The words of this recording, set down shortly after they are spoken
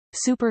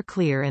Super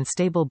clear and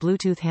stable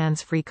Bluetooth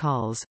hands-free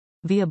calls.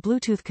 Via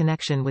Bluetooth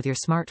connection with your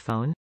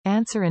smartphone,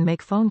 answer and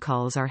make phone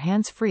calls are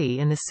hands-free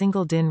in this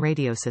single DIN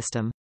radio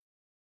system.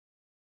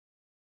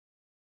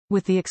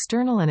 With the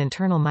external and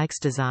internal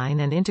mics design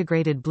and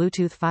integrated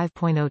Bluetooth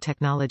 5.0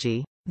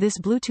 technology, this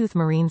Bluetooth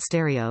marine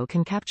stereo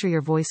can capture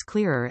your voice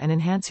clearer and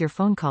enhance your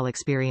phone call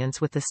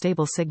experience with the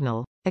stable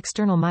signal.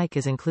 External mic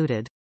is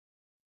included.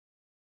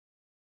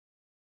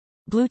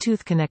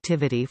 Bluetooth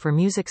connectivity for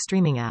music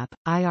streaming app,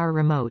 IR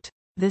remote.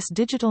 This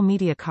digital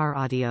media car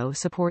audio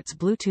supports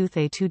Bluetooth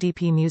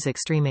A2DP music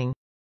streaming.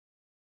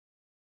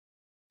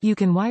 You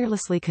can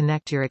wirelessly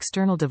connect your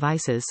external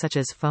devices such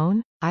as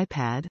phone,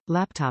 iPad,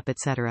 laptop,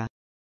 etc.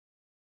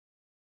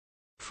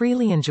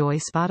 Freely enjoy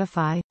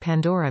Spotify,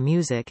 Pandora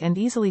music and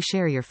easily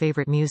share your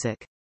favorite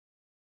music.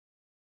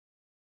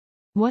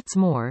 What's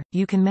more,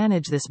 you can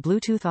manage this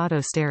Bluetooth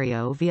auto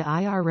stereo via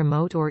IR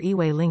remote or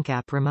EwayLink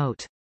app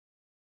remote.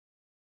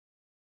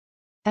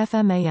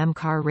 FM/AM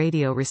car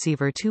radio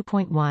receiver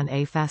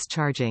 2.1A fast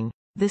charging.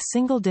 This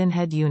single DIN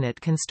head unit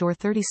can store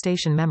 30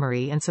 station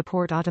memory and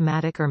support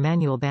automatic or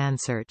manual band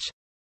search.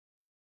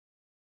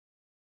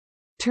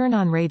 Turn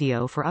on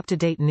radio for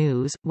up-to-date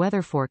news,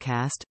 weather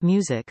forecast,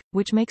 music,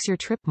 which makes your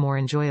trip more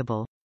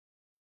enjoyable.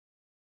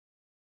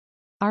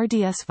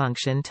 RDS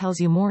function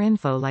tells you more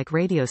info like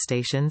radio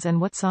stations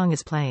and what song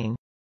is playing.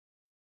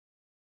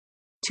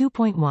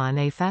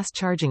 2.1A fast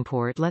charging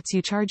port lets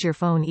you charge your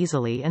phone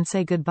easily and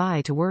say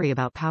goodbye to worry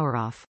about power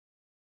off.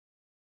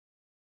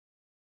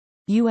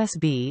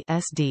 USB,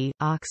 SD,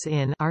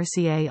 aux-in,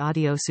 RCA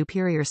audio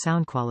superior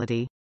sound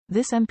quality.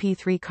 This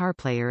MP3 car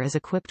player is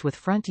equipped with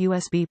front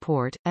USB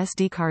port,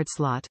 SD card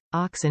slot,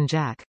 aux and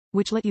jack,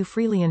 which let you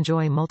freely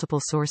enjoy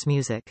multiple source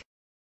music.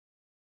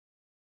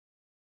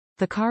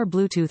 The car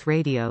Bluetooth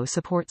radio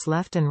supports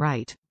left and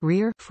right,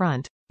 rear,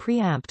 front,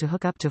 preamp to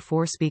hook up to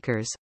 4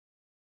 speakers.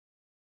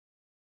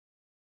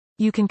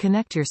 You can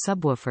connect your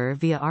subwoofer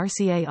via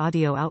RCA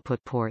audio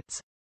output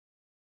ports.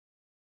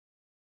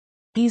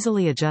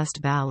 Easily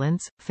adjust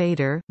balance,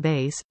 fader,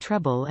 bass,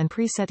 treble and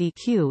preset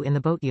EQ in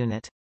the boat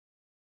unit.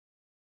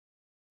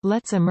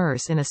 Let's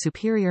immerse in a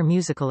superior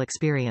musical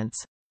experience.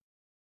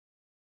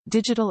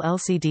 Digital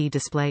LCD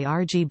display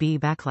RGB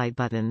backlight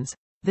buttons.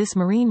 This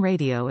marine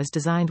radio is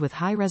designed with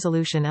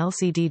high-resolution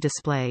LCD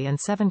display and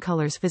 7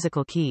 colors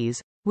physical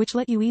keys, which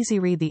let you easily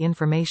read the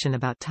information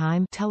about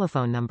time,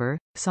 telephone number,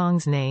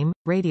 song's name,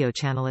 radio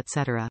channel,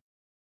 etc.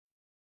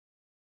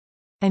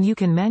 And you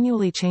can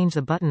manually change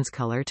the button's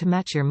color to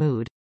match your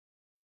mood.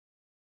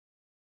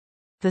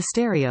 The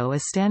stereo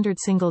is standard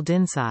single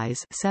DIN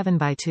size,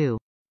 7x2.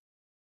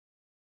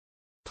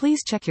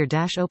 Please check your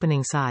dash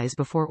opening size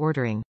before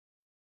ordering.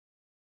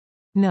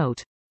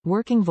 Note: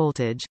 working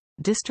voltage,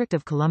 District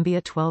of Columbia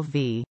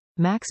 12V,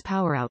 max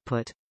power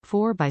output,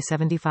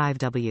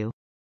 4x75W.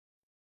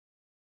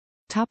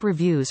 Top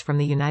reviews from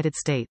the United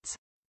States.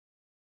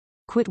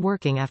 Quit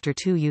working after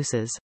 2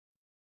 uses.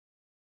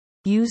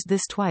 Used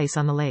this twice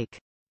on the lake.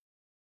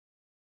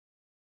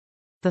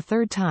 The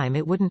third time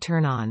it wouldn't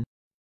turn on.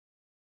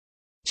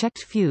 Checked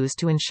fuse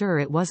to ensure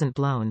it wasn't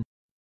blown.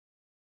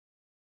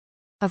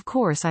 Of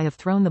course I have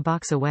thrown the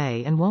box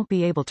away and won't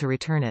be able to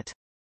return it.